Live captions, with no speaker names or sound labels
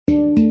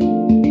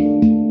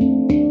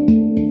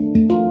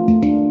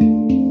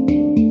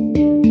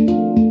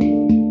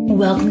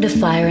Welcome to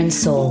Fire and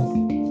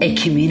Soul, a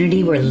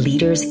community where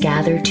leaders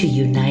gather to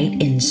unite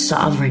in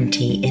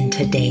sovereignty in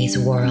today's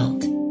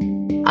world.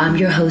 I'm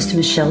your host,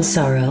 Michelle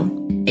Sorrow,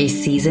 a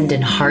seasoned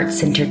and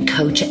heart-centered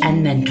coach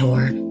and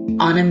mentor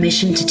on a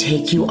mission to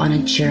take you on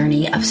a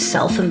journey of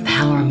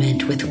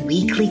self-empowerment with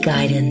weekly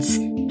guidance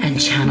and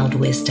channeled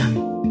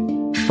wisdom.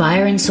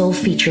 Fire and Soul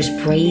features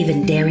brave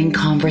and daring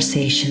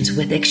conversations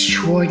with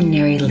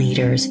extraordinary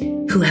leaders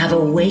who have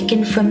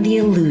awakened from the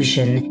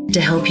illusion to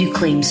help you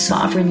claim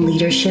sovereign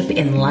leadership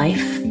in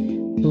life,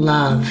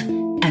 love,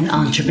 and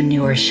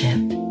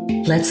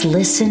entrepreneurship. Let's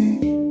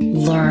listen,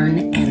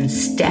 learn, and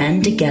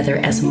stand together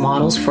as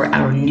models for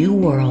our new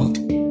world,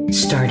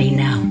 starting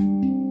now.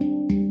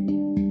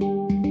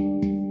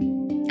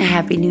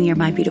 Happy New Year,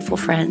 my beautiful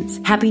friends.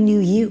 Happy New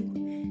You,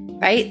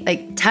 right?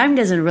 Like, time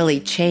doesn't really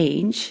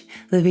change.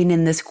 Living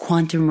in this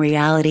quantum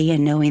reality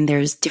and knowing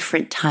there's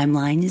different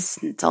timelines,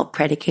 it's all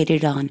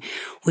predicated on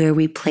where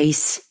we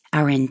place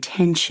our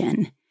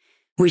intention,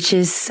 which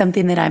is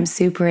something that I'm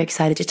super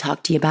excited to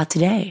talk to you about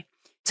today.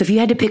 So if you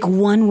had to pick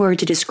one word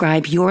to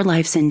describe your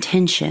life's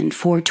intention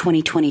for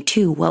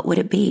 2022, what would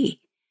it be?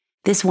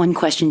 This one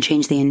question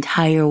changed the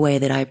entire way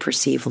that I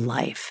perceive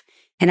life.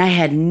 And I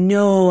had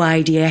no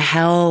idea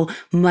how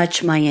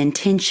much my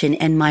intention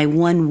and my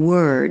one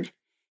word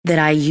that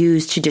I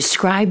used to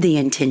describe the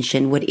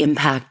intention would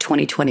impact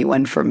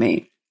 2021 for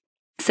me.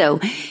 So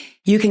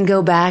you can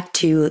go back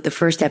to the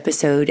first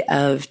episode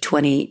of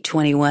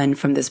 2021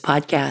 from this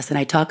podcast, and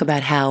I talk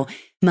about how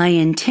my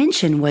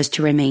intention was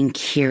to remain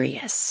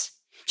curious,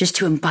 just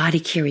to embody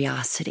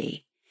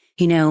curiosity,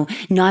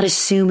 not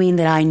assuming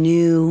that I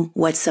knew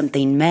what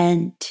something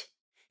meant,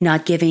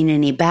 not giving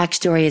any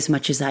backstory as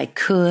much as I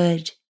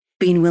could,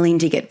 being willing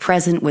to get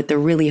present with the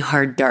really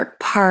hard, dark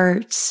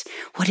parts.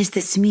 What does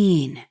this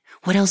mean?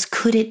 What else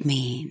could it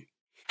mean?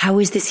 How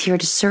is this here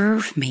to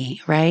serve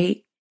me,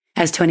 right?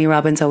 As Tony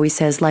Robbins always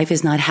says, life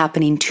is not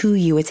happening to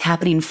you, it's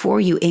happening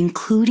for you,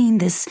 including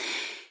this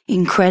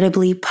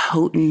incredibly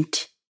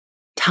potent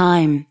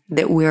time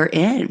that we're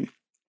in.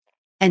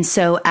 And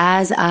so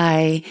as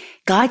I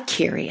got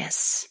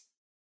curious,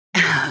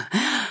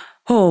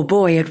 oh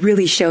boy, it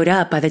really showed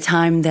up by the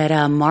time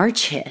that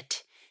March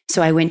hit.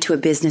 So I went to a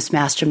business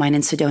mastermind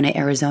in Sedona,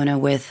 Arizona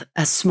with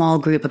a small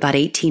group, about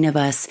 18 of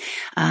us,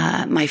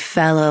 my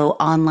fellow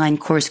online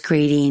course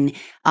creating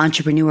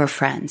entrepreneur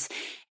friends.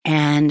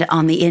 And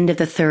on the end of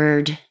the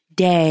third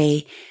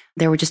day,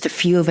 there were just a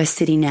few of us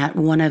sitting at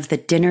one of the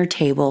dinner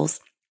tables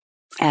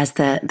as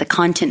the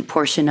content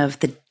portion of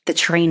the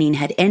training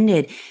had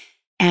ended.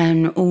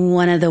 And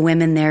one of the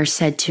women there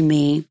said to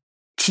me,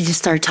 she just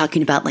started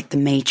talking about like the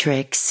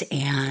Matrix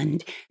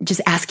and just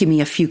asking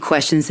me a few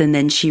questions. And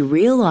then she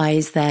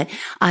realized that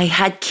I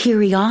had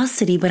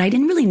curiosity, but I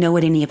didn't really know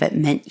what any of it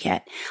meant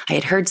yet. I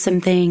had heard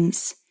some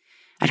things.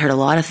 I'd heard a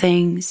lot of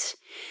things.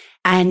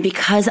 And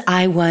because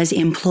I was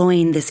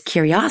employing this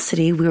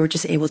curiosity, we were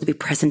just able to be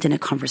present in a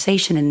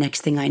conversation. And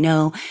next thing I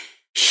know,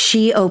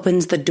 she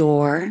opens the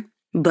door.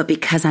 But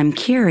because I'm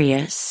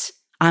curious,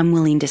 I'm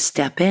willing to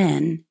step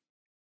in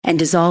and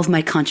dissolve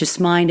my conscious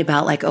mind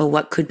about like, oh,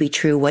 what could be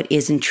true? What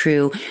isn't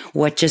true?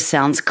 What just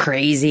sounds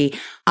crazy?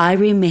 I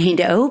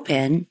remained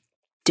open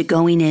to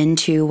going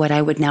into what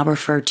I would now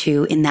refer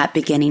to in that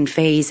beginning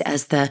phase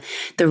as the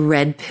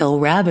red pill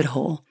rabbit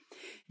hole.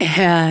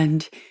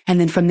 And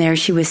then from there,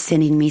 she was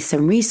sending me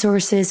some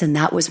resources, and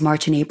that was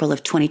March and April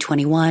of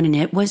 2021. And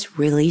it was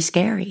really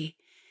scary.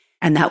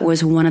 And that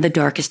was one of the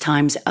darkest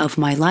times of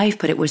my life,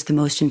 but it was the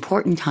most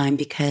important time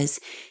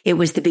because it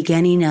was the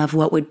beginning of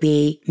what would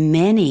be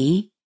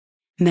many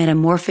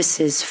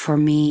metamorphoses for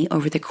me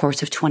over the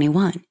course of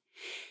 21.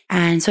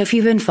 And so if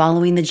you've been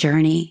following the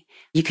journey,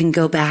 you can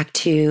go back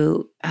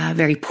to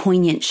very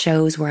poignant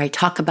shows where I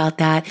talk about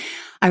that.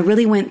 I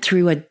really went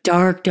through a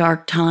dark,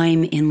 dark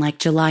time in like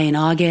July and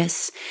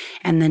August.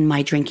 And then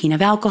my drinking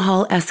of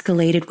alcohol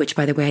escalated, which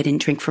by the way, I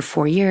didn't drink for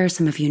 4 years.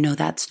 Some of you know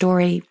that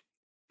story.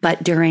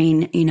 But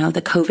during,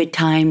 the COVID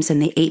times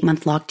and the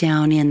 8-month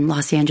lockdown in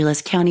Los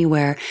Angeles County,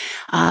 where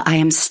I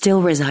am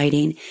still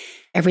residing,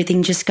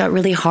 everything just got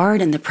really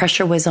hard and the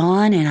pressure was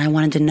on and I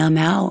wanted to numb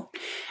out.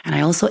 And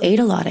I also ate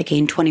a lot. I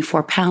gained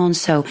 24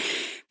 pounds. So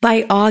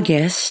by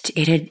August,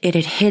 it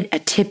had hit a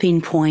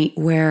tipping point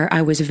where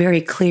I was very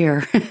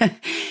clear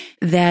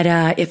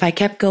that if I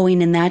kept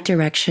going in that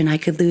direction, I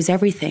could lose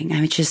everything.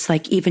 I was just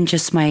like, even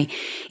just my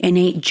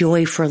innate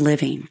joy for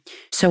living.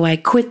 So I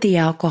quit the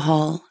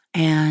alcohol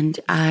and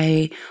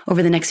I,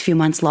 over the next few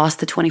months, lost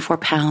the 24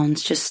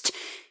 pounds, just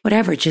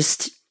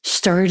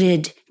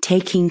started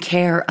taking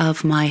care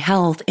of my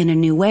health in a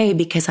new way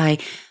because I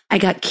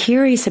got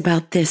curious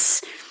about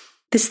this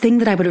thing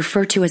that I would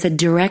refer to as a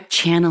direct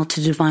channel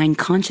to divine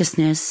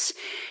consciousness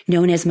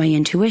known as my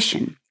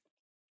intuition.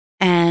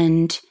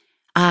 And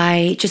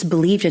I just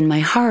believed in my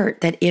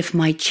heart that if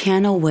my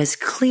channel was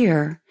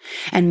clear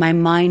and my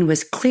mind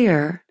was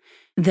clear,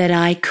 that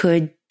I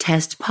could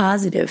test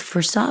positive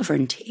for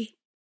sovereignty.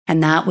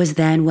 And that was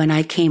then when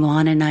I came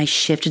on and I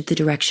shifted the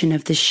direction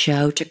of the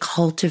show to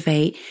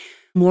cultivate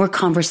more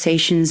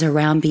conversations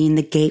around being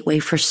the gateway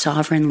for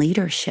sovereign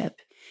leadership.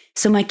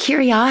 So my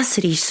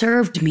curiosity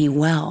served me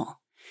well.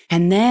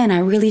 And then I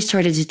really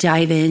started to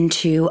dive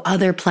into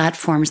other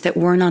platforms that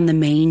weren't on the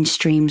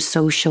mainstream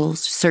socials,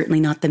 certainly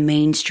not the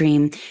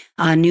mainstream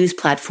news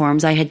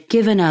platforms. I had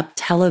given up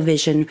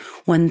television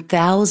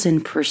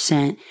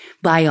 1000%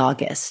 by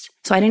August.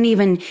 So I didn't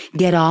even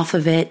get off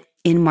of it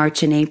in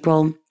March and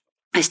April.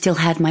 I still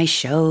had my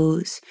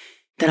shows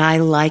that I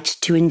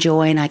liked to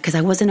enjoy, and because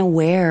I wasn't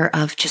aware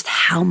of just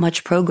how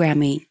much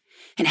programming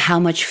and how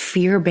much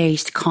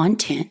fear-based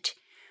content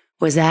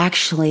was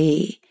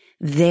actually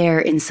there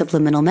in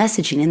subliminal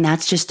messaging. And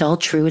that's just all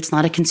true. It's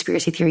not a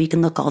conspiracy theory. You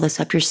can look all this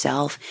up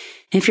yourself.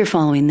 And if you're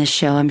following this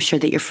show, I'm sure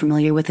that you're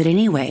familiar with it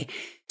anyway.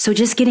 So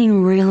just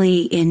getting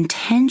really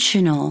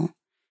intentional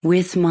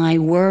with my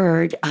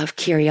word of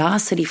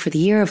curiosity for the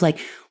year of like,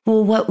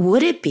 well, what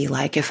would it be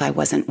like if I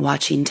wasn't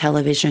watching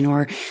television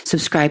or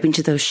subscribing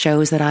to those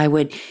shows that I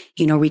would,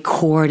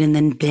 record and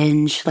then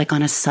binge like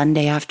on a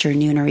Sunday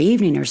afternoon or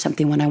evening or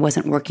something when I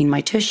wasn't working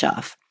my tush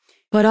off.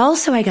 But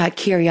also I got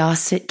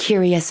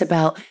curious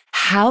about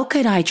how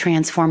could I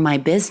transform my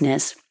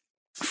business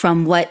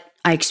from what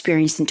I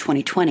experienced in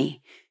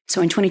 2020.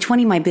 So in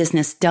 2020, my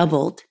business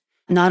doubled,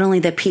 not only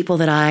the people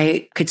that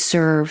I could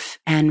serve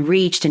and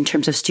reached in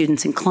terms of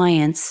students and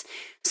clients.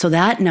 So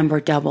that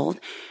number doubled,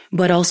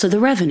 but also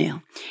the revenue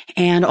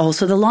and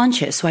also the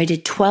launches. So I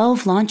did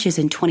 12 launches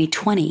in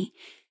 2020.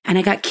 And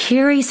I got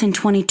curious in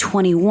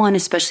 2021,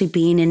 especially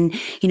being in,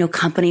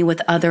 company with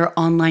other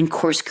online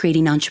course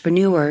creating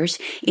entrepreneurs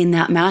in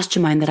that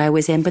mastermind that I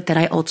was in, but that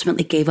I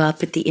ultimately gave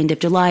up at the end of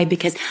July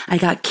because I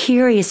got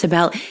curious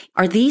about,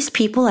 are these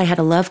people, I had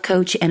a love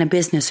coach and a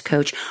business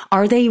coach,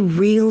 are they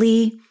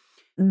really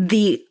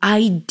the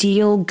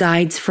ideal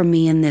guides for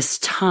me in this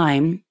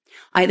time?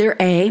 Either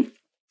A,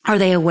 are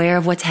they aware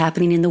of what's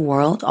happening in the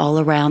world all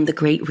around the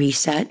Great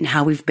Reset and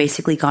how we've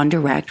basically gone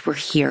direct? We're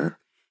here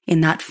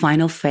in that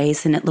final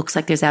phase, and it looks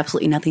like there's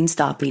absolutely nothing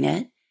stopping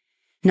it.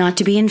 Not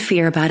to be in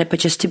fear about it, but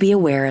just to be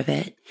aware of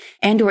it.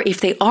 And or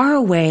if they are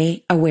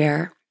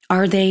aware,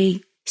 are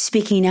they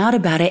speaking out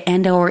about it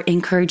and or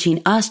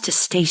encouraging us to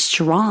stay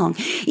strong,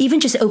 even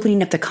just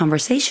opening up the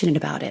conversation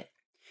about it?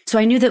 So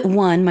I knew that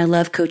one, my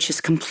love coach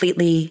is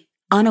completely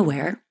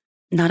unaware,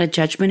 not a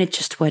judgment, it's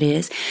just what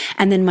is.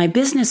 And then my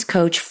business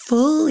coach,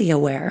 fully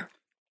aware.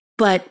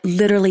 But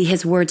literally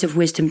his words of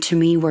wisdom to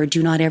me were,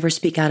 do not ever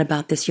speak out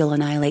about this. You'll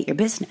annihilate your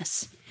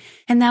business.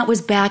 And that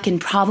was back in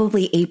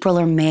probably April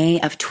or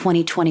May of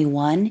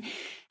 2021.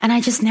 And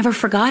I just never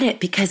forgot it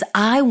because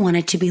I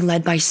wanted to be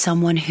led by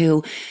someone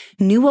who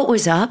knew what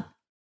was up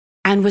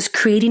and was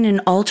creating an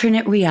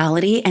alternate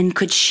reality and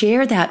could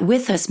share that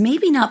with us.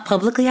 Maybe not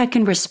publicly. I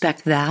can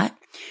respect that.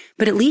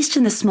 But at least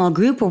in the small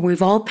group where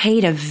we've all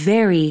paid a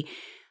very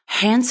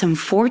handsome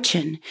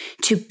fortune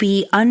to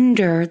be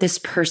under this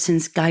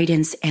person's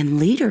guidance and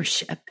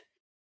leadership.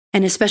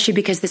 And especially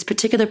because this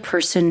particular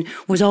person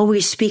was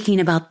always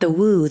speaking about the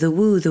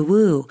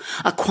woo,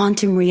 a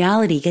quantum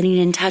reality, getting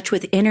in touch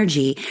with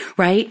energy,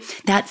 right?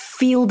 That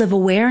field of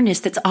awareness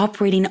that's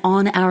operating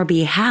on our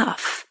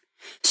behalf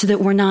so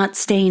that we're not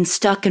staying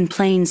stuck and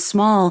playing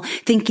small,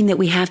 thinking that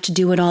we have to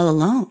do it all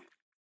alone.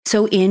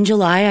 So in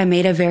July, I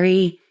made a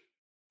very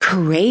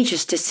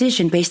courageous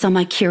decision based on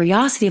my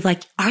curiosity of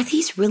like, are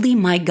these really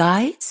my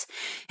guides?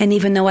 And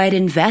even though I had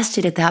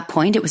invested at that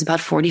point, it was about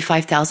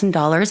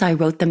 $45,000. I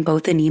wrote them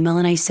both an email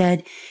and I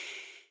said,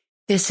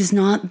 this is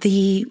not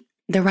the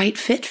right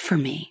fit for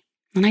me.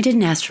 And I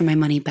didn't ask for my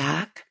money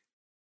back.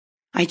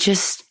 I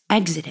just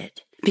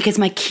exited because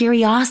my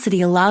curiosity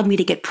allowed me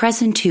to get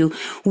present to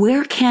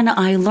where can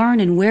I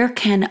learn and where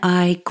can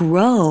I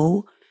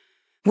grow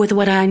with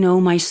what I know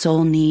my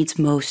soul needs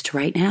most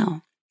right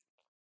now.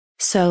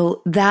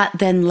 So that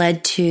then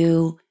led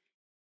to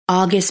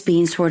August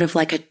being sort of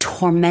like a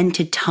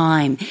tormented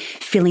time,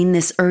 feeling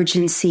this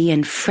urgency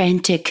and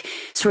frantic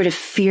sort of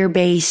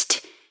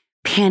fear-based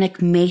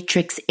panic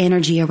matrix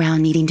energy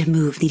around needing to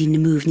move.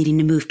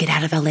 Get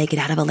out of LA.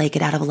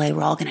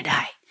 We're all going to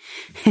die.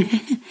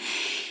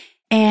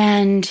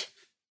 And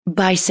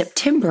by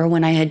September,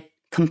 when I had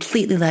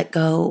completely let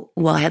go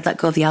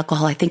of the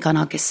alcohol, I think on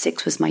August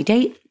 6th was my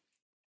date,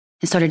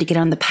 and started to get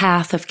on the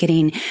path of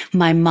getting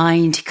my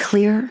mind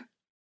clear.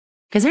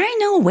 Because there ain't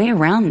no way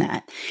around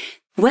that.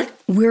 What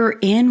we're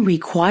in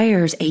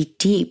requires a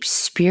deep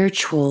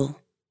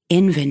spiritual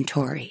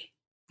inventory,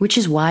 which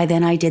is why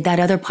then I did that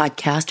other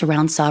podcast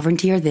around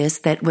sovereignty or this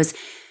that was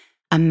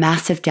a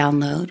massive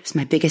download. It was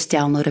my biggest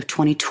download of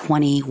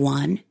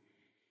 2021.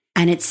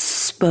 And it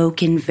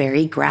spoke in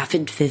very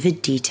graphic,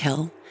 vivid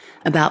detail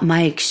about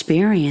my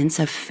experience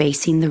of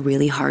facing the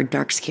really hard,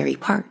 dark, scary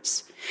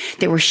parts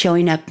that were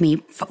showing up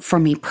for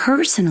me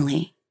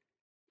personally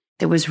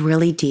that was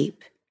really deep.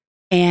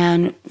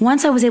 And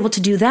once I was able to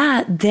do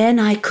that, then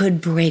I could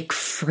break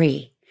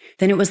free.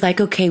 Then it was like,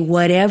 okay,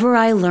 whatever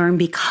I learned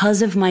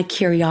because of my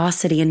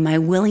curiosity and my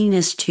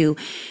willingness to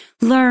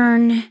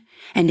learn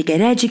and to get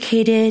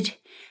educated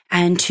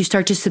and to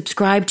start to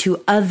subscribe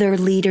to other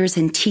leaders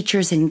and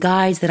teachers and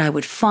guides that I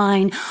would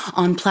find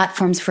on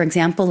platforms, for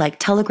example, like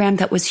Telegram,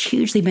 that was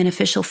hugely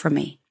beneficial for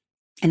me.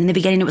 And in the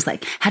beginning, it was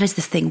like, how does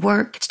this thing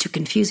work? It's too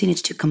confusing.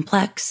 It's too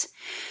complex.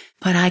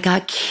 But I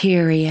got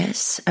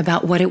curious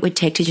about what it would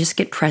take to just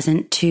get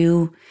present,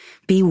 to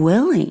be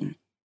willing.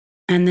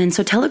 And then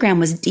so Telegram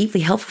was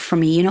deeply helpful for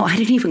me. I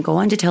didn't even go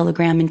onto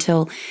Telegram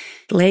until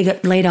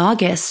late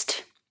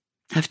August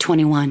of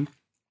 21.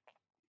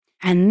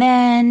 And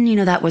then,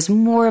 that was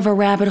more of a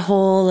rabbit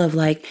hole of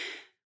like,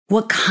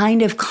 what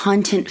kind of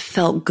content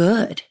felt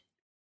good?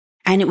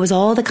 And it was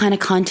all the kind of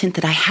content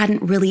that I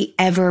hadn't really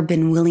ever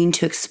been willing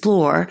to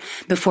explore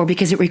before,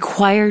 because it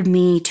required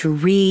me to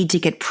read, to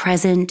get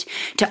present,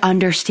 to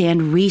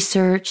understand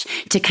research,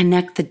 to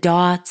connect the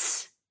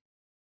dots.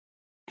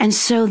 And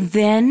so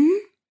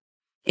then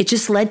it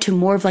just led to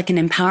more of like an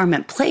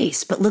empowerment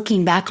place. But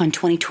looking back on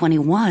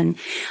 2021,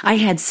 I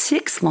had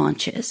 6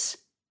 launches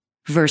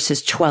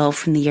versus 12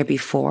 from the year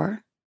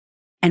before.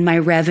 And my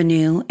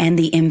revenue and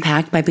the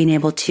impact by being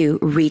able to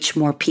reach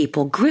more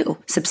people grew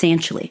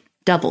substantially,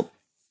 doubled.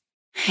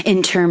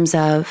 In terms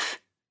of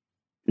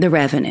the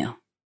revenue,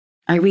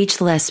 I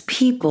reached less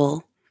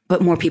people,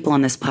 but more people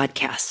on this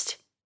podcast.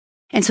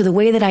 And so the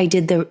way that I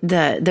did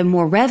the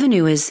more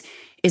revenue is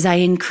I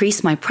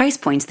increased my price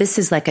points. This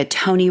is like a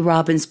Tony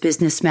Robbins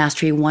Business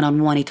Mastery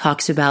 1-on-1. He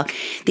talks about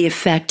the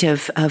effect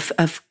of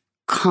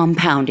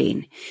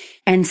compounding.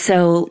 And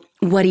so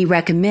what he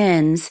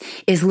recommends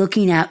is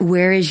looking at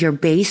where is your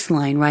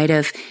baseline, right,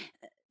 of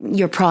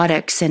your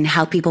products and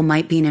how people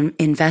might be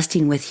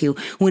investing with you.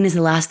 When is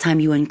the last time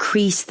you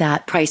increased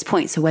that price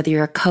point? So whether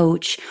you're a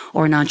coach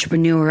or an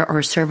entrepreneur or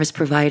a service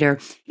provider,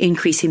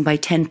 increasing by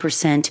 10%,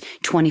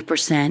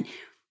 20%,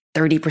 30%,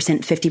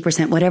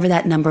 50%, whatever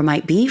that number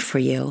might be for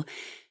you.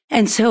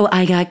 And so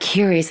I got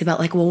curious about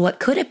like, well, what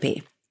could it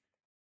be?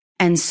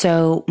 And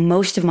so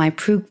most of my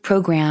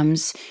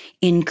programs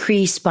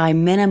increased by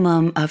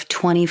minimum of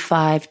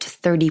 25 to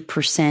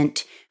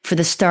 30% for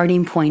the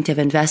starting point of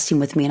investing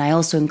with me. And I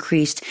also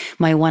increased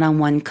my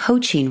one-on-one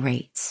coaching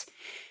rates.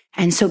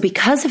 And so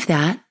because of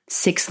that,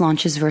 6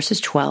 launches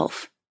versus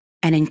 12,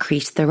 and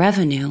increased the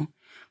revenue.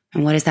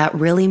 And what does that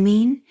really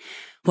mean?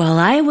 Well,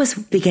 I was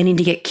beginning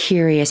to get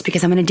curious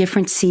because I'm in a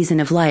different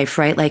season of life,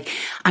 right? Like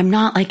I'm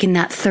not like in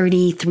that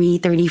 33,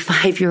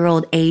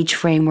 35-year-old age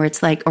frame where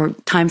it's like, or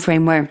time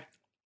frame where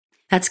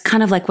that's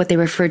kind of like what they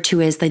refer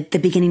to as the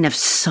beginning of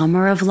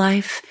summer of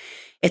life.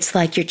 It's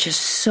like you're just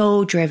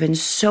so driven,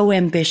 so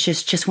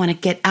ambitious, just want to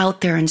get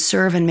out there and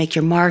serve and make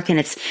your mark. And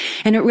it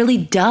really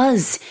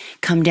does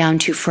come down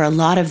to, for a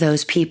lot of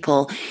those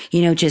people,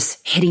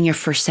 just hitting your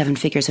first 7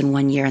 figures in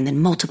 1 year and then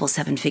multiple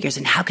 7 figures.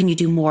 And how can you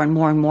do more and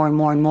more and more and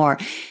more and more?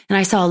 And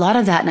I saw a lot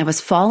of that, and I was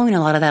following a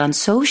lot of that on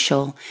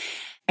social.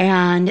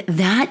 And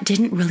that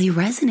didn't really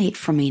resonate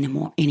for me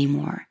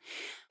anymore.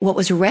 What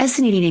was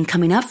resonating and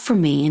coming up for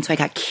me, and so I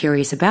got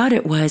curious about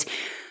it, was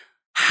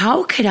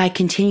how could I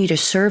continue to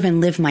serve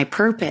and live my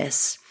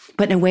purpose,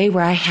 but in a way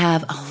where I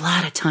have a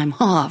lot of time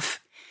off,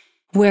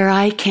 where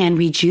I can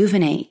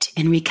rejuvenate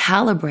and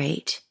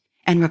recalibrate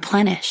and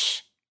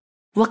replenish?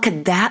 What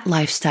could that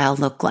lifestyle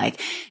look like?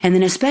 And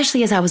then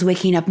especially as I was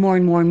waking up more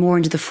and more and more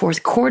into the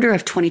fourth quarter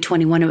of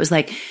 2021, it was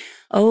like,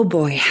 oh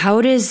boy, how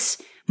does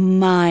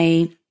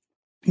my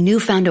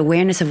newfound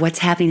awareness of what's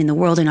happening in the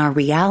world and our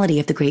reality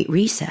of the Great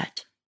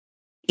Reset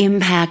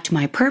impact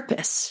my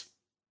purpose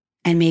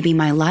and maybe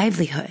my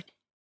livelihood?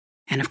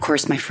 And of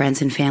course, my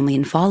friends and family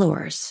and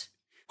followers.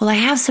 Well, I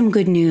have some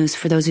good news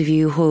for those of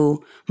you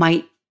who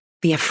might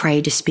be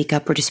afraid to speak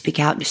up or to speak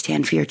out and to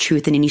stand for your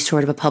truth in any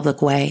sort of a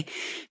public way.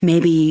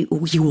 Maybe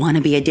you want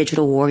to be a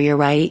digital warrior,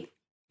 right?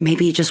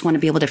 Maybe you just want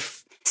to be able to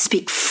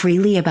speak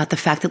freely about the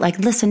fact that, like,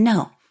 listen,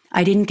 no,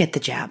 I didn't get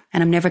the jab,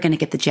 and I'm never going to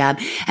get the jab,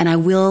 and I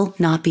will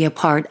not be a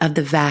part of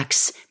the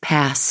Vax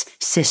Pass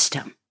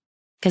system.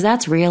 Because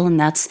that's real, and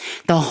that's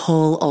the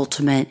whole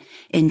ultimate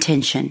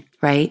intention,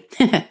 right?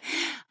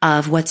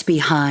 Of what's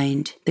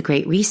behind the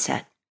Great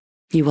Reset.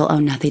 You will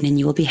own nothing and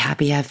you will be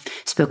happy. I've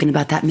spoken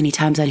about that many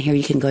times on here.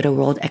 You can go to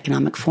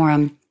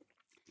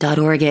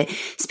worldeconomicforum.org. It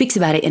speaks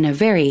about it in a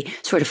very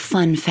sort of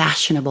fun,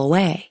 fashionable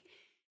way,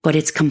 but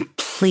it's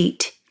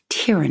complete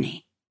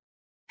tyranny.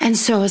 And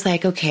so I was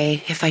like,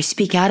 okay, if I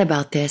speak out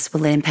about this,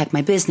 will it impact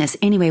my business?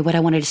 Anyway, what I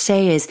wanted to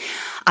say is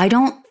I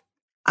don't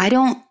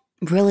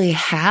really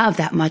have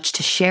that much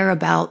to share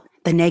about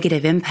the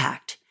negative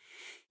impact.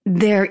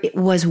 There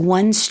was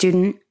one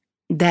student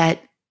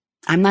that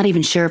I'm not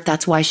even sure if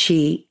that's why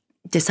she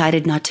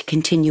decided not to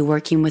continue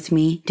working with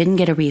me. Didn't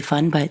get a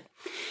refund, but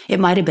it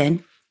might have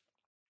been.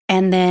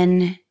 And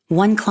then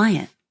one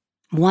client,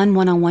 one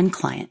one-on-one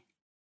client.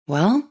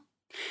 Well,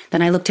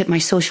 then I looked at my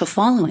social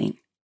following.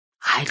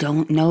 I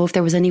don't know if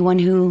there was anyone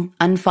who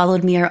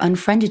unfollowed me or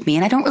unfriended me.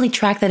 And I don't really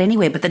track that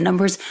anyway, but the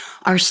numbers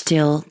are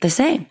still the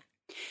same.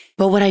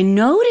 But what I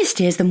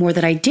noticed is the more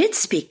that I did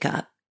speak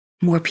up,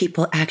 more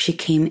people actually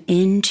came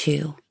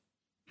into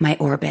my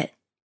orbit.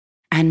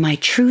 And my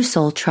true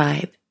soul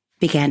tribe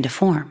began to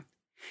form.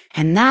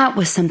 And that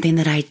was something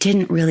that I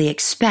didn't really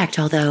expect,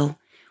 although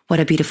what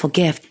a beautiful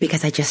gift,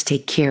 because I just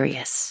stayed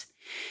curious.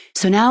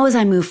 So now as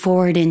I move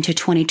forward into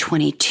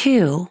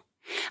 2022,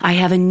 I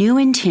have a new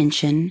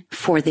intention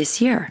for this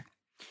year.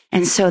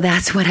 And so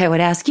that's what I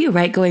would ask you,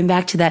 right? Going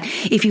back to that,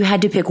 if you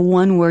had to pick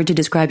one word to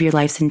describe your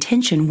life's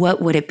intention,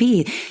 what would it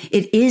be?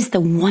 It is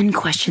the one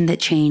question that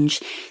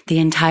changed the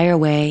entire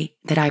way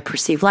that I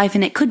perceive life.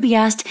 And it could be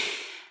asked,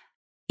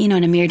 in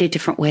a myriad of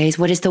different ways.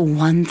 What is the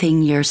one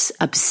thing you're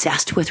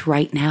obsessed with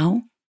right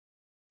now?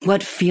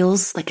 What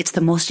feels like it's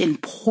the most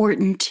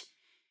important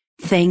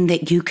thing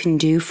that you can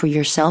do for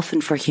yourself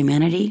and for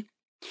humanity?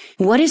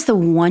 What is the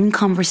one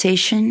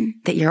conversation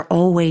that you're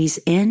always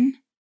in?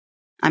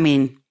 I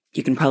mean,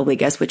 you can probably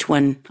guess which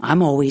one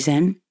I'm always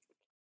in.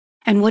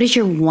 And what is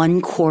your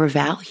one core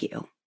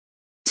value?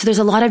 So there's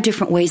a lot of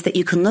different ways that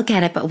you can look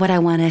at it, but what I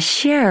want to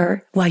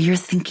share while you're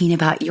thinking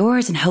about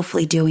yours and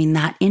hopefully doing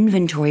that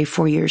inventory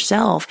for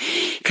yourself,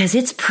 because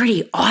it's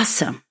pretty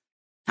awesome.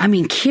 I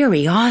mean,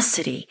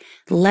 curiosity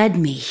led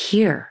me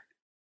here.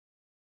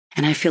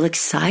 And I feel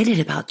excited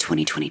about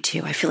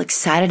 2022. I feel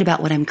excited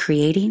about what I'm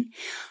creating.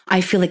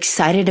 I feel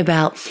excited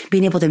about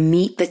being able to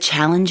meet the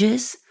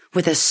challenges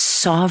with a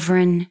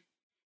sovereign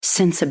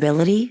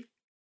sensibility,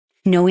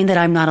 knowing that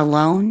I'm not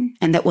alone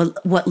and that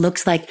what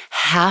looks like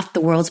half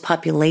the world's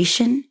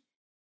population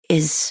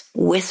is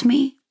with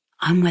me.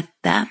 I'm with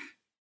them.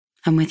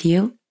 I'm with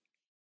you.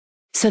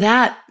 So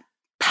that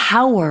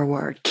power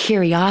word,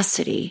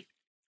 curiosity,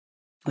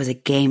 was a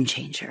game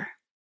changer.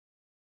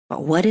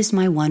 But what is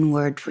my one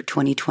word for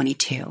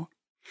 2022?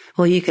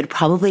 Well, you could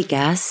probably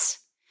guess,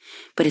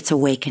 but it's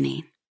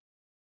awakening.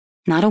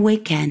 Not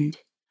awakened,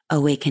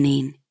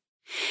 awakening.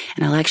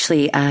 And I'll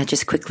actually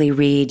just quickly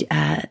read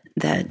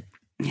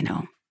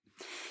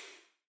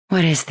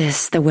what is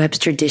this? The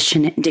Webster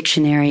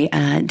Dictionary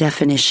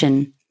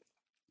definition.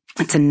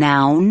 It's a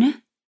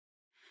noun,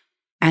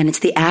 and it's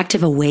the act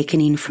of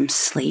awakening from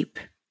sleep.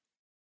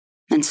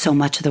 And so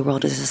much of the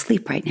world is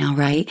asleep right now,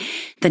 right?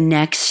 The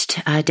next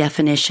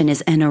definition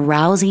is an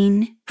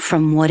arousing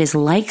from what is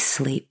like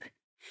sleep,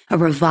 a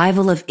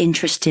revival of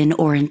interest in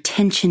or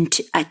attention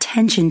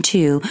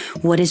to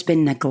what has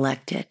been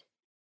neglected.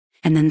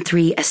 And then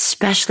 3,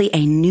 especially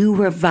a new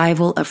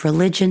revival of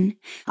religion,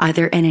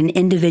 either in an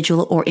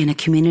individual or in a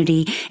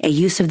community, a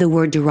use of the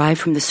word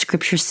derived from the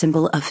scripture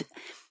symbol of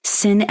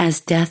sin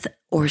as death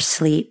or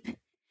sleep,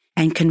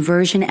 and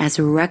conversion as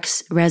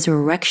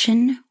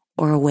resurrection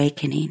or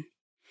awakening.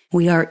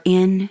 We are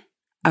in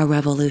a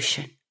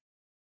revolution.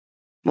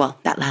 Well,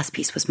 that last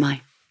piece was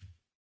mine.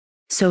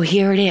 So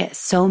here it is.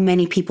 So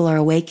many people are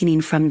awakening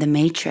from the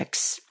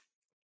matrix.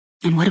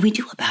 And what do we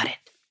do about it?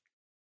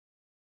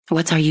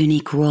 What's our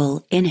unique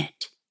role in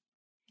it?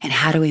 And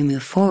how do we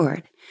move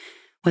forward?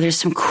 Well, there's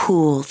some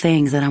cool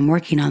things that I'm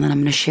working on that I'm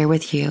going to share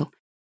with you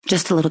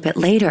just a little bit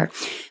later.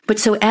 But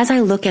so as I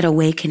look at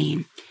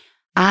awakening,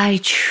 I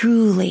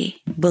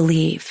truly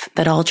believe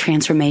that all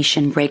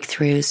transformation,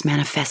 breakthroughs,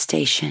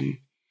 manifestation,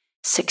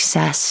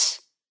 success,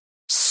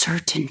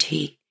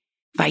 certainty,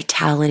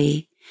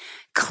 vitality,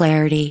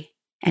 clarity,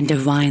 and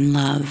divine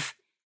love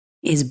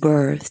is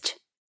birthed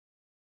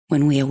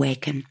when we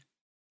awaken.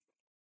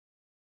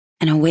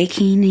 And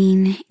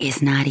awakening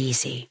is not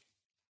easy.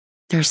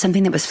 There's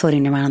something that was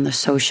floating around on the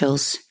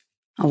socials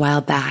a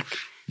while back.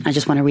 I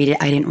just want to read it.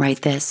 I didn't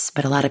write this,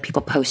 but a lot of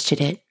people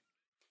posted it.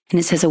 And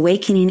it says,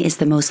 awakening is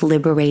the most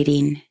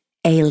liberating,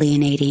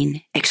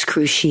 alienating,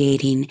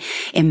 excruciating,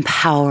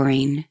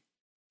 empowering,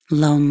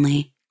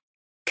 lonely,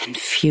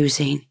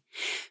 confusing,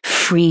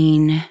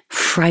 freeing,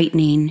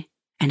 frightening,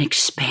 and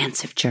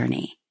expansive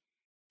journey.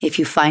 If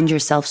you find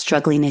yourself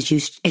struggling as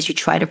you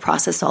try to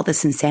process all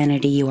this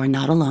insanity, you are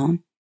not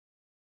alone.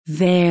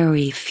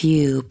 Very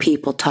few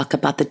people talk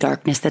about the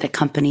darkness that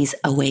accompanies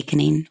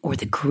awakening or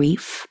the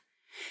grief.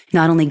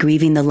 Not only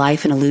grieving the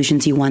life and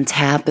illusions you once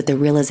had, but the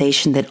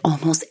realization that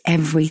almost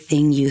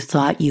everything you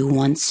thought you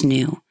once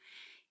knew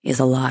is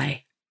a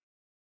lie.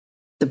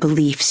 The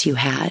beliefs you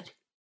had,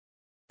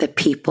 the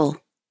people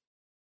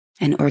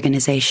and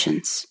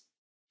organizations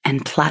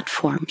and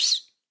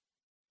platforms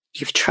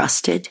you've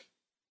trusted,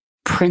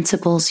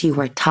 principles you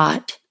were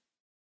taught,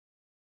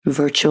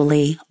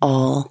 virtually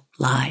all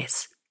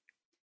lies.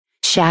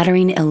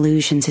 Shattering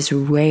illusions is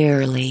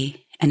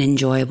rarely an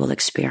enjoyable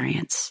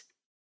experience.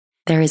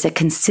 There is a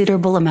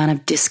considerable amount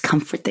of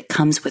discomfort that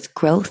comes with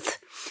growth,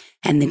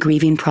 and the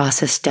grieving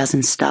process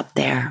doesn't stop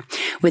there.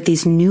 With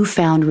these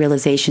newfound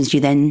realizations,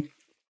 you then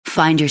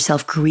find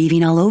yourself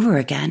grieving all over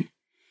again,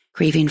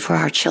 grieving for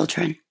our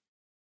children,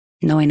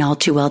 knowing all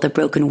too well the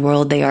broken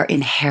world they are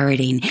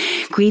inheriting,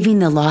 grieving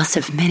the loss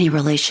of many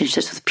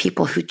relationships with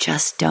people who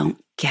just don't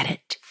get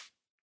it,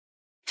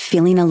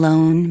 feeling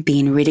alone,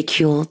 being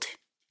ridiculed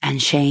and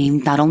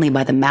shamed, not only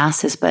by the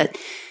masses, but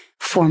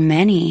for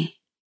many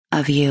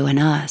of you and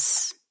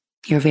us,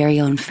 your very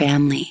own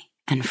family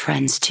and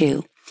friends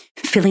too,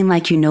 feeling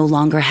like you no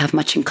longer have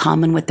much in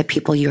common with the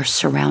people you're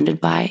surrounded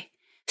by,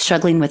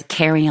 struggling with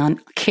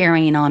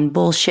carrying on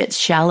bullshit,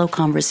 shallow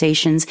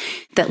conversations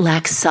that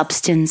lack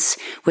substance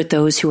with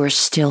those who are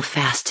still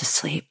fast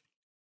asleep,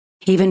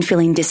 even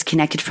feeling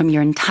disconnected from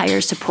your entire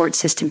support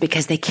system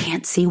because they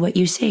can't see what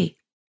you see.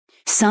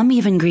 Some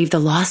even grieve the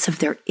loss of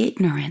their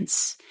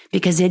ignorance,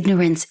 because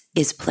ignorance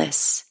is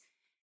bliss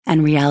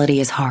and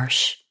reality is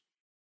harsh.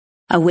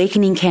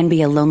 Awakening can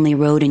be a lonely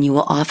road, and you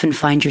will often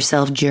find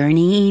yourself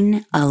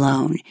journeying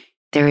alone.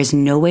 There is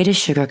no way to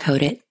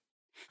sugarcoat it.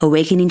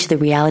 Awakening to the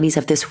realities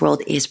of this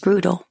world is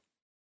brutal.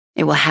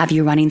 It will have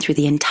you running through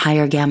the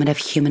entire gamut of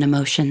human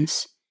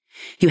emotions.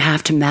 You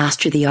have to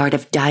master the art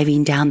of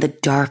diving down the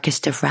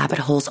darkest of rabbit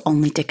holes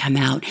only to come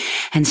out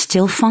and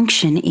still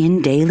function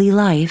in daily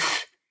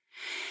life.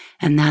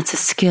 And that's a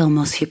skill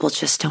most people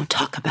just don't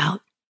talk about.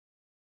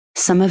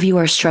 Some of you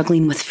are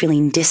struggling with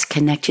feeling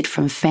disconnected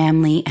from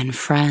family and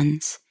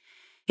friends.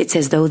 It's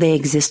as though they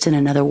exist in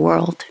another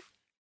world.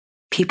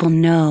 People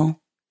know,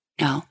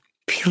 no,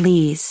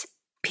 please,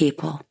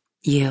 people,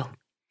 you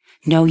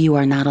know you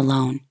are not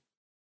alone.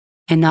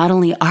 And not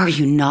only are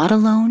you not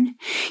alone,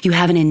 you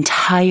have an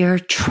entire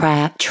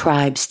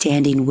tribe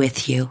standing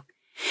with you.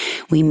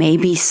 We may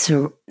be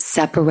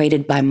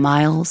separated by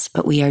miles,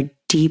 but we are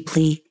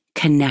deeply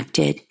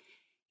connected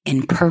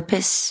in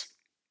purpose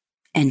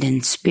and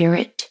in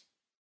spirit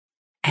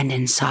and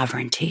in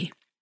sovereignty.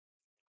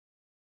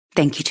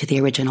 Thank you to the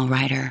original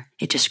writer.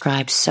 It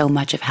describes so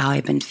much of how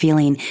I've been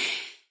feeling,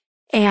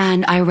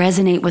 and I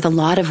resonate with a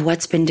lot of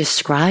what's been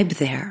described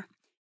there.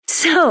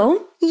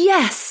 So,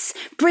 yes,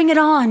 bring it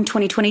on,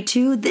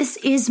 2022. This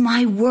is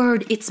my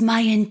word. It's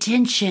my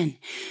intention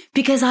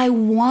because I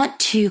want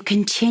to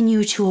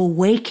continue to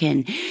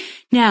awaken.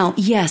 Now,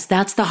 yes,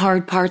 that's the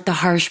hard part, the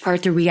harsh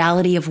part, the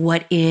reality of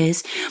what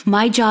is.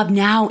 My job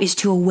now is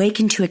to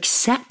awaken to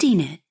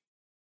accepting it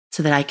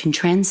so that I can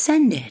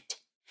transcend it.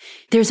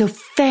 There's a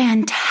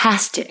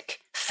fantastic,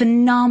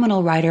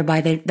 phenomenal writer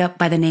by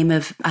the name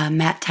of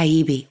Matt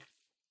Taibbi.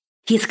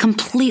 He's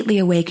completely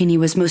awakened. He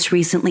was most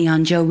recently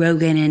on Joe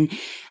Rogan and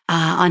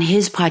on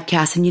his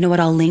podcast. And you know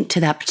what? I'll link to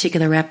that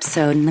particular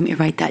episode. And let me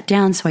write that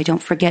down so I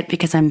don't forget,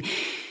 because I'm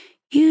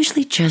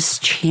usually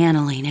just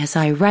channeling as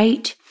I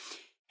write.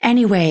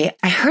 Anyway,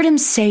 I heard him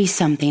say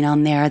something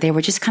on there. They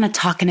were just kind of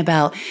talking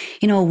about,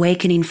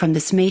 awakening from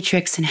this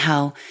matrix and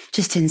how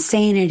just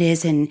insane it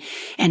is. And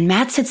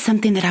Matt said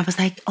something that I was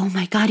like, oh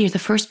my God, you're the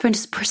first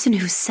person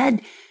who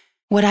said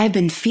what I've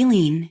been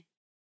feeling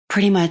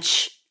pretty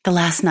much the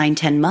last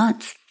 9-10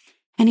 months.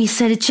 And he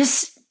said,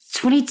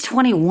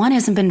 2021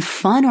 hasn't been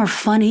fun or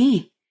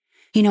funny.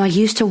 I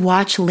used to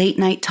watch late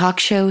night talk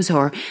shows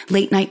or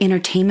late night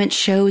entertainment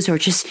shows or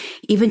just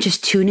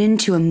tune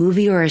into a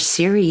movie or a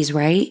series,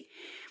 right?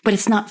 But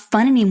it's not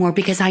fun anymore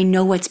because I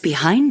know what's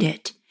behind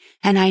it.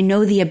 And I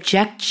know the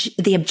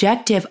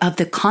objective of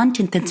the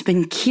content that's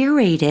been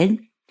curated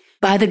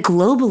by the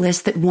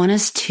globalists that want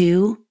us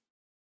to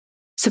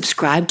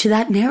subscribe to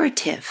that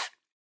narrative.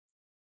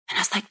 And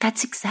I was like,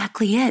 that's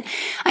exactly it.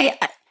 I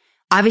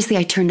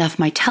obviously turned off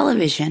my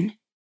television,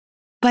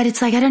 but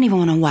it's like, I don't even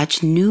want to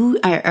watch new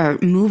or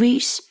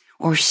movies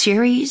or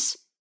series.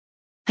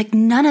 Like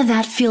none of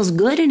that feels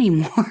good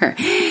anymore.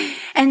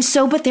 And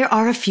so, but there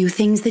are a few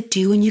things that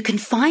do, and you can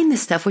find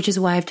this stuff, which is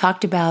why I've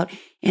talked about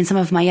in some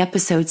of my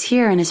episodes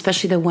here, and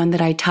especially the one that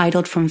I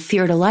titled From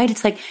Fear to Light.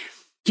 It's like,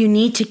 you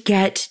need to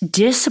get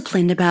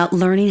disciplined about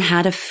learning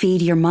how to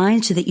feed your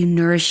mind so that you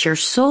nourish your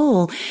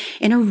soul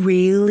in a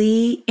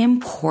really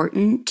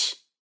important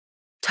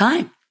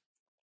time.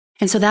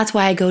 And so that's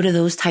why I go to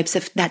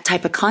that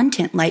type of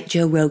content like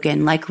Joe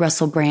Rogan, like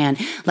Russell Brand,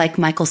 like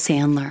Michael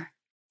Sandler,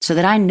 so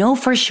that I know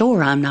for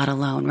sure I'm not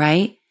alone,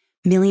 right?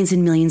 Millions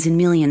and millions and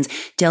millions.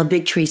 Del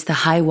Bigtree's The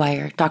High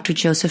Wire, Dr.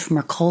 Joseph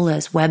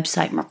Mercola's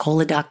website,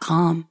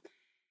 Mercola.com.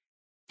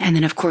 And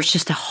then, of course,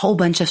 just a whole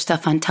bunch of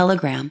stuff on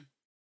Telegram.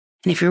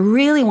 And if you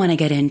really want to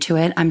get into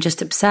it, I'm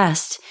just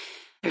obsessed.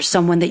 There's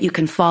someone that you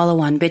can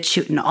follow on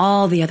BitChute and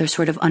all the other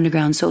sort of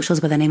underground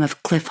socials by the name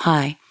of Cliff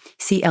High,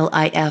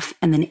 CLIF,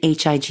 and then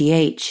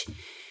HIGH.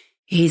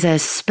 He's a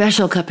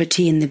special cup of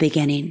tea in the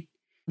beginning,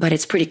 but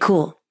it's pretty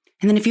cool.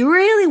 And then if you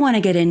really want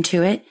to get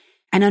into it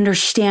and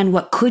understand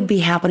what could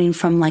be happening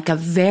from like a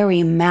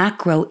very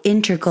macro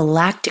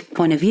intergalactic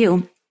point of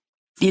view,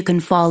 you can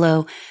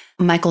follow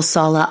Michael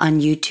Salla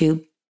on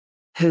YouTube,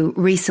 who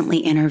recently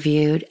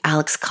interviewed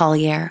Alex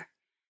Collier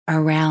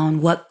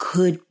around what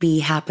could be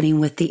happening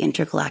with the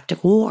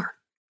intergalactic war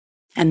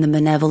and the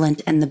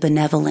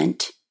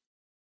benevolent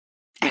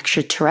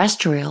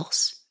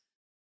extraterrestrials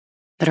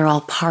that are all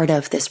part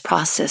of this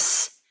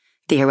process,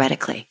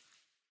 theoretically.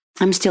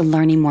 I'm still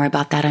learning more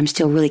about that. I'm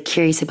still really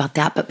curious about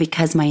that. But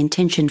because my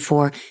intention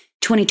for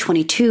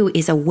 2022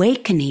 is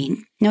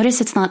awakening,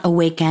 notice it's not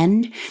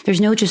awakened. There's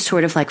no just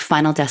sort of like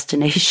final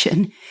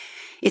destination.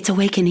 It's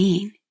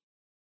awakening.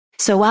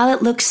 So while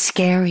it looks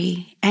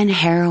scary and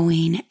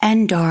harrowing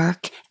and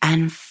dark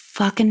and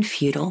fucking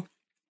futile,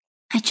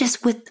 I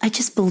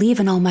just believe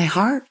in all my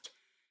heart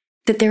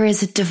that there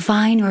is a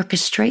divine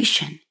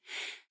orchestration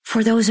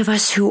for those of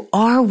us who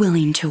are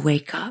willing to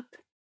wake up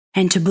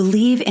and to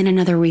believe in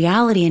another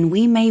reality. And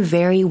we may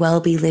very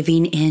well be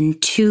living in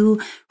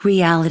two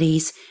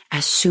realities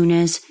as soon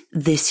as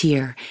this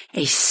year,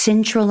 a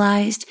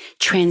centralized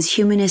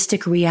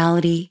transhumanistic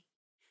reality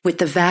with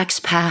the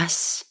Vax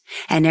Pass,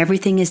 and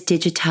everything is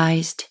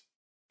digitized,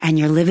 and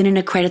you're living in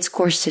a credit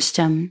score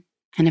system.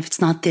 And if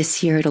it's not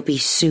this year, it'll be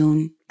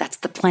soon. That's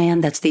the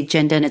plan. That's the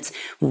agenda. And it's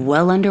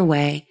well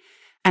underway.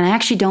 And I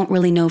actually don't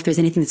really know if there's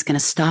anything that's going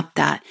to stop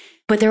that.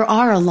 But there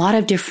are a lot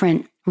of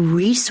different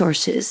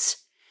resources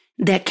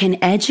that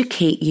can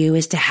educate you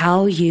as to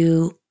how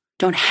you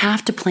don't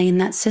have to play in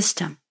that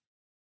system.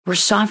 We're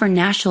sovereign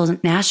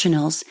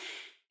nationals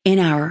in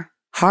our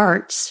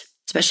hearts,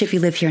 especially if you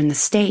live here in the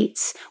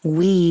States,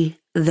 we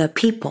the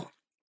people.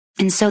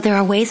 And so there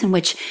are ways in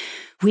which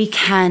we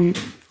can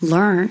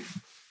learn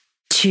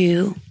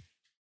to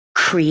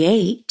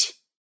create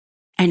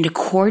and to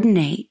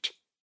coordinate,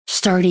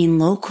 starting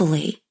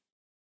locally,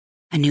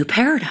 a new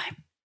paradigm.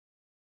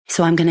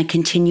 So I'm going to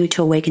continue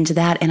to awaken to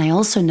that. And I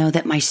also know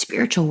that my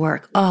spiritual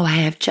work, I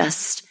have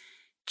just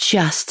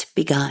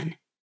begun.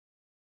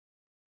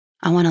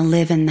 I want to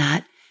live in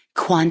that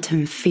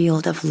quantum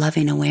field of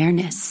loving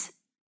awareness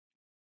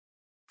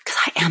because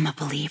I am a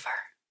believer.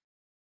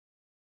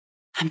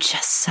 I'm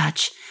just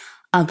such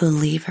a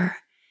believer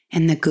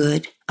in the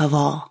good of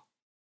all.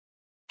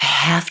 I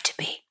have to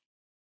be.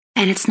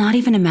 And it's not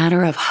even a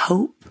matter of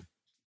hope.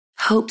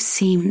 Hope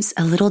seems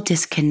a little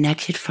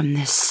disconnected from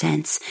this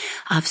sense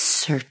of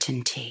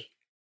certainty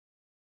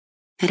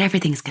that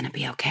everything's going to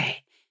be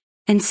okay.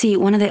 And see,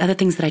 one of the other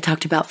things that I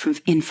talked about from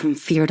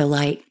Fear to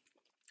Light,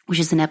 which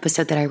is an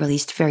episode that I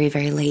released very,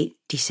 very late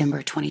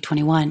December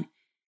 2021,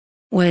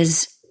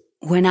 was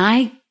when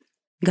I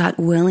got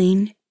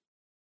willing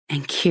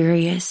and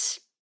curious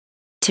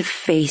to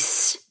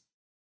face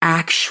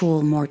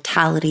actual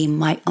mortality,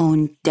 my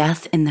own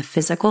death in the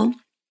physical.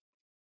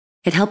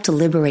 It helped to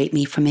liberate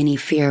me from any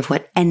fear of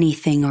what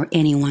anything or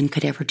anyone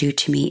could ever do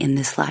to me in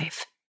this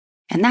life.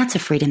 And that's a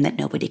freedom that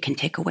nobody can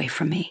take away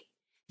from me.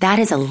 That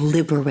is a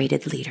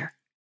liberated leader.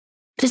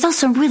 There's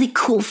also really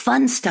cool,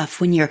 fun stuff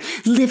when you're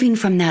living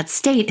from that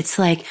state. It's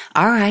like,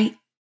 all right,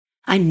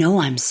 I know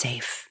I'm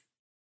safe.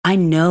 I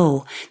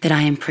know that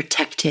I am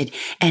protected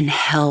and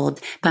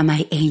held by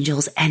my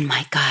angels and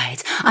my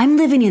guides. I'm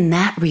living in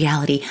that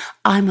reality.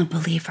 I'm a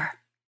believer.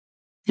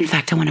 In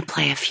fact, I want to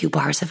play a few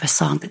bars of a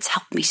song that's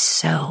helped me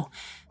so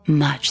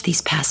much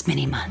these past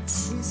many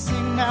months.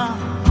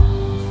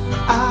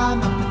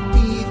 I'm a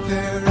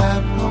believer, I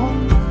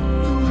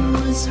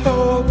won't lose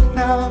hope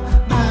now,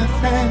 my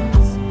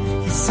friends.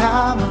 Yes,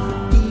 I'm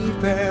a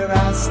believer,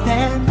 I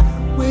stand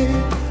with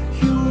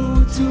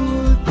you to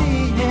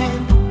the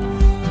end.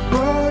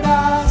 Lord,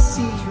 I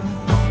see you,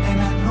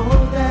 and I know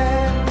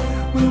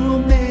that we will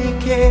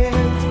make it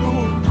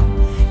through.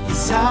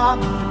 Yes, I'm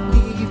a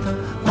believer,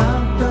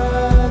 my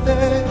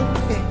brother,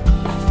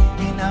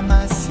 and I'm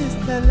a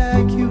sister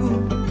like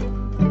you.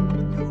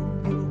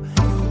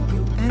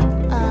 You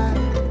and I,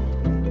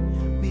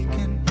 we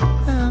can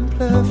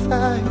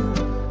amplify.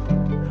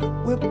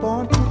 We're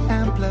born to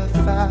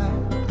amplify.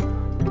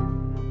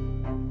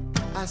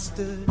 I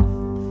stood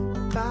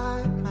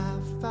by my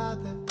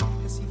father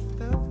as he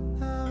fell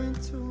down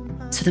into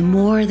my. So the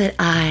more that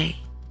I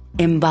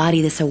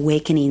embody this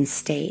awakening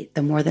state,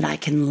 the more that I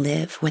can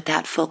live with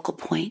that focal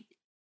point.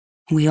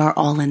 We are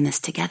all in this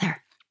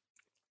together.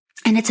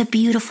 And it's a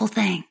beautiful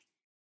thing.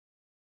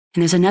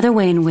 And there's another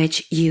way in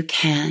which you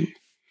can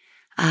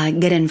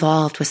get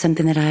involved with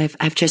something that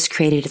I've just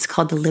created. It's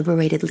called the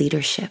Liberated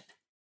Leadership,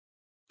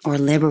 or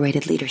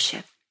Liberated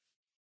Leadership.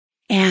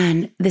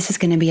 And this is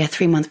going to be a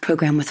 3-month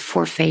program with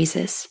 4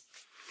 phases.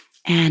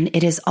 And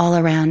it is all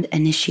around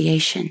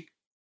initiation,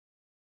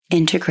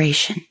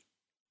 integration,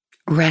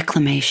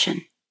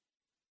 reclamation,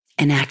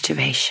 and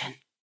activation,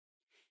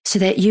 so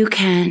that you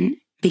can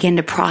begin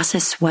to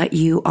process what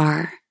you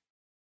are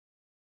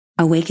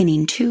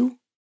awakening to,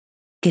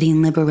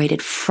 getting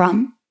liberated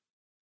from,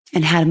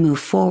 and how to move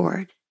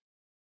forward,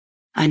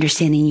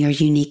 understanding your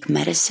unique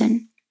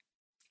medicine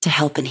to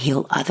help and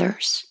heal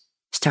others,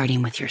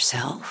 starting with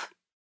yourself.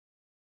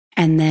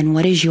 And then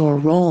what is your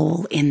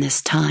role in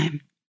this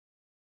time?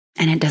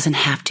 And it doesn't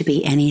have to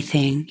be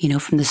anything,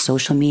 from the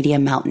social media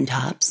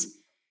mountaintops.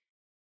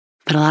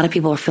 But a lot of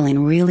people are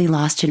feeling really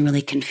lost and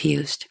really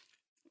confused.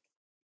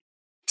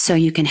 So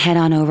you can head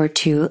on over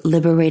to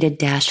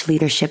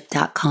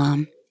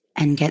liberated-leadership.com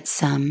and get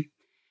some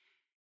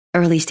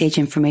early stage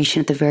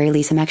information at the very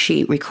least. I'm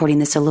actually recording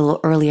this a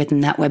little earlier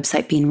than that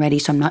website being ready,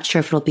 so I'm not sure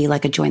if it'll be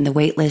like a join the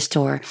wait list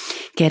or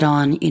get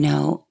on,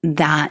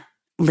 that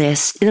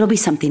list. It'll be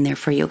something there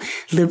for you.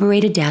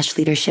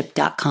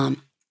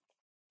 Liberated-leadership.com.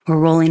 We're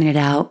rolling it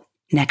out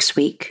next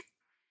week,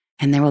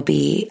 and there will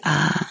be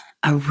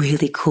a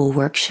really cool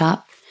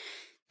workshop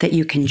that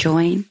you can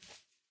join.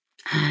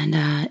 And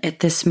at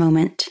this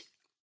moment,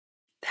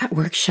 that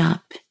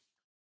workshop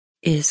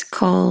is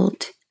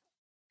called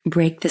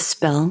Break the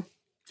Spell,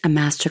 a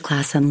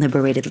masterclass on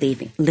liberated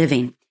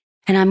living.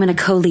 And I'm going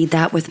to co-lead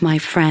that with my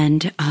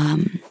friend,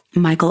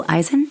 Michael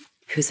Eisen,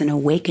 who's an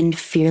awakened,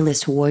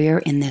 fearless warrior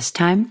in this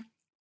time,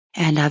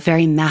 and a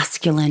very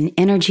masculine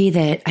energy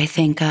that I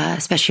think,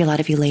 especially a lot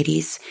of you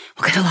ladies,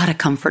 will get a lot of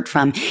comfort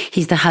from.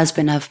 He's the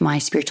husband of my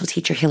spiritual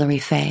teacher, Hilary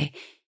Faye.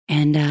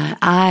 And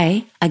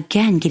I,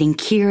 again, getting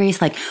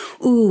curious, like,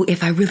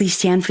 if I really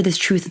stand for this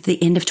truth at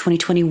the end of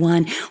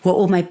 2021, what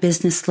will my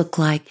business look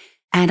like?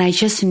 And I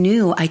just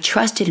knew, I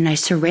trusted and I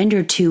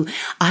surrendered to,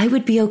 I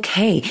would be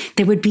okay.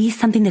 There would be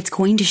something that's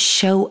going to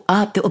show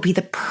up that will be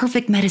the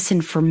perfect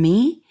medicine for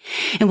me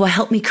and will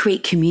help me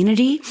create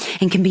community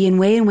and can be a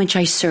way in which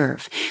I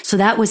serve. So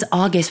that was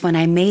August when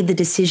I made the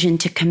decision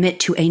to commit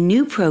to a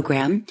new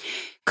program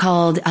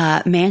called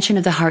Mansion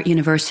of the Heart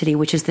University,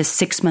 which is this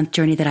 6-month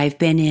journey that I've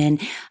been in.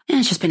 And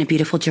it's just been a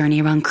beautiful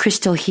journey around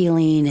crystal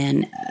healing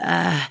and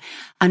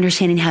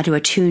understanding how to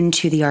attune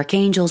to the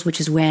archangels,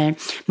 which is where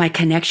my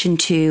connection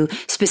to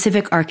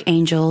specific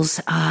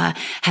archangels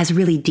has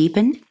really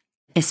deepened,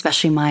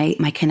 especially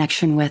my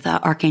connection with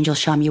Archangel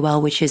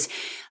Chamuel, which is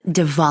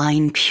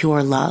divine,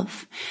 pure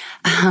love.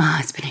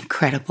 It's been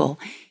incredible.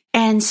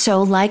 And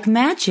so like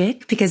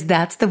magic, because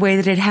that's the way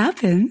that it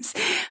happens,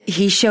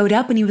 he showed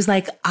up and he was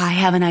like, I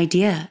have an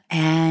idea.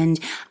 And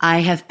I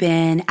have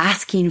been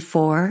asking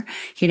for,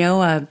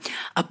 a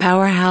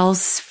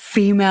powerhouse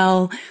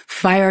female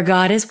fire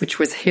goddess, which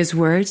was his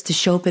words, to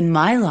show up in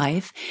my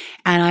life.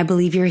 And I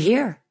believe you're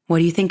here. What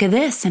do you think of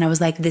this? And I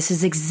was like, this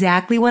is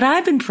exactly what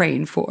I've been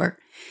praying for.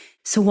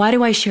 So why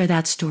do I share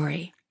that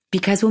story?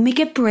 Because when we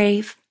get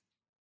brave,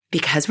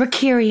 because we're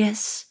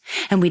curious,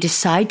 and we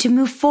decide to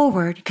move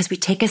forward, because we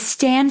take a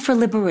stand for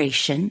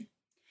liberation,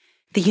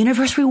 the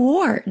universe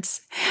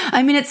rewards.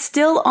 I mean, it's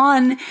still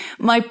on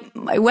my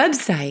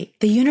website.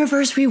 The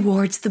universe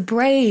rewards the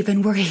brave,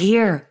 and we're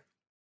here.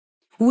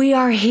 We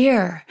are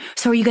here.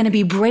 So are you going to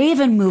be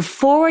brave and move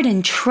forward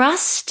and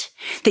trust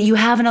that you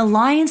have an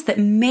alliance that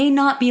may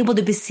not be able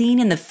to be seen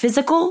in the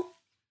physical?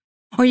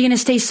 Or are you going to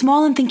stay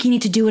small and think you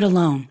need to do it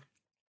alone?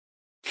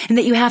 And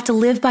that you have to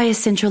live by a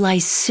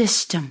centralized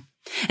system?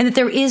 And that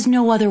there is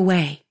no other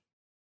way.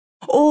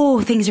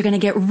 Oh, things are going to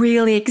get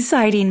really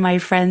exciting, my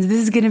friends.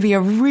 This is going to be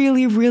a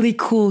really, really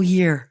cool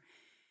year.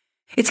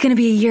 It's going to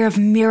be a year of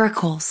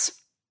miracles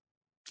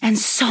and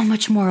so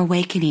much more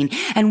awakening.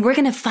 And we're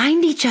going to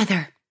find each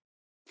other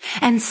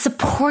and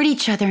support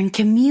each other and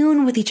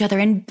commune with each other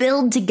and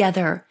build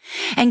together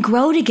and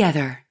grow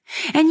together.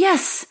 And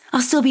yes,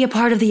 I'll still be a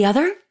part of the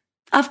other.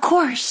 Of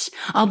course,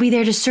 I'll be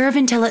there to serve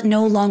until it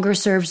no longer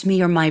serves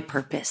me or my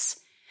purpose.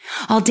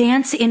 I'll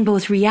dance in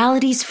both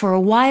realities for a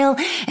while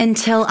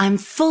until I'm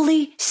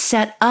fully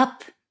set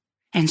up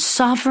and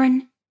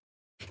sovereign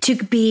to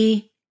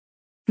be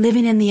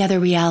living in the other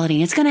reality.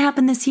 And it's going to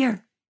happen this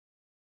year.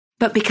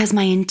 But because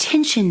my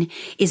intention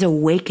is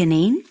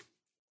awakening,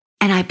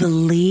 and I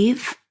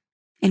believe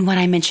in what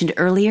I mentioned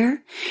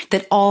earlier,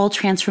 that all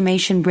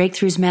transformation,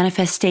 breakthroughs,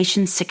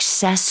 manifestations,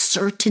 success,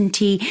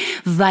 certainty,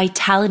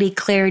 vitality,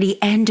 clarity,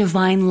 and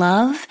divine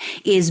love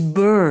is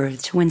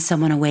birthed when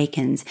someone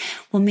awakens.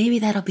 Well, maybe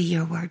that'll be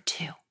your word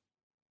too.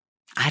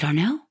 I don't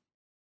know.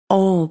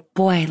 Oh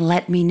boy,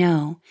 let me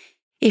know.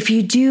 If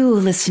you do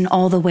listen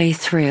all the way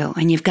through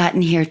and you've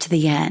gotten here to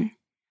the end,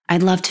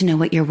 I'd love to know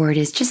what your word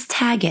is. Just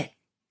tag it.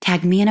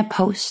 Tag me in a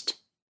post.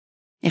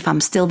 If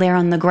I'm still there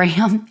on the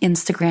gram,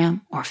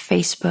 Instagram, or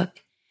Facebook,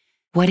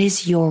 what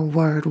is your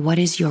word? What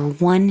is your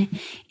one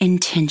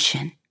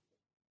intention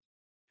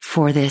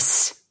for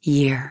this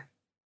year?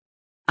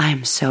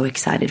 I'm so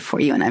excited for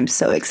you, and I'm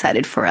so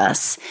excited for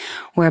us.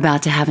 We're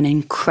about to have an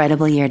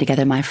incredible year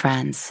together, my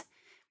friends.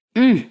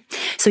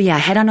 So yeah,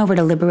 head on over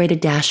to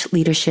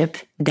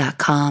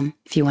liberated-leadership.com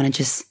if you want to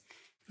just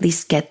at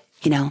least get,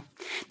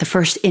 the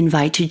first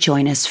invite to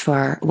join us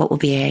for what will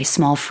be a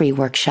small free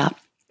workshop.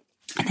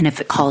 And then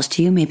if it calls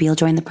to you, maybe you'll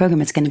join the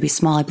program. It's going to be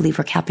small. I believe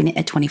we're capping it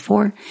at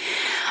 24.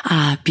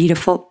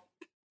 Beautiful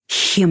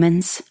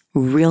humans,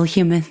 real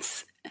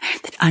humans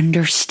that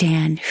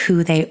understand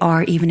who they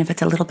are, even if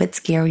it's a little bit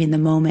scary in the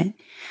moment.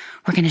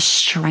 We're going to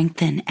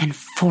strengthen and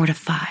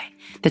fortify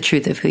the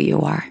truth of who you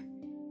are.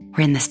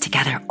 We're in this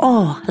together.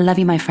 Oh, I love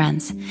you, my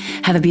friends.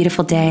 Have a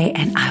beautiful day,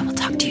 and I will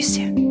talk to you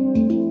soon.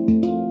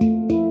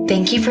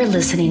 Thank you for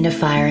listening to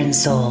Fire and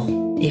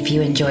Soul. If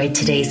you enjoyed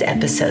today's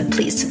episode,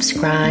 please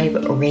subscribe,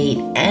 rate,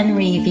 and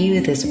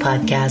review this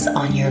podcast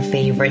on your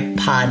favorite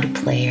pod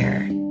player.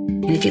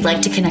 And if you'd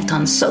like to connect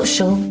on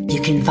social, you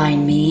can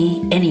find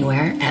me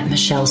anywhere at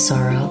Michelle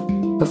Sorrow.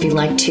 Or if you'd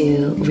like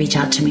to reach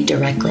out to me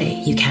directly,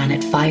 you can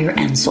at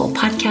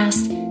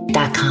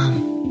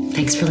fireandsoulpodcast.com.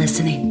 Thanks for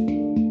listening.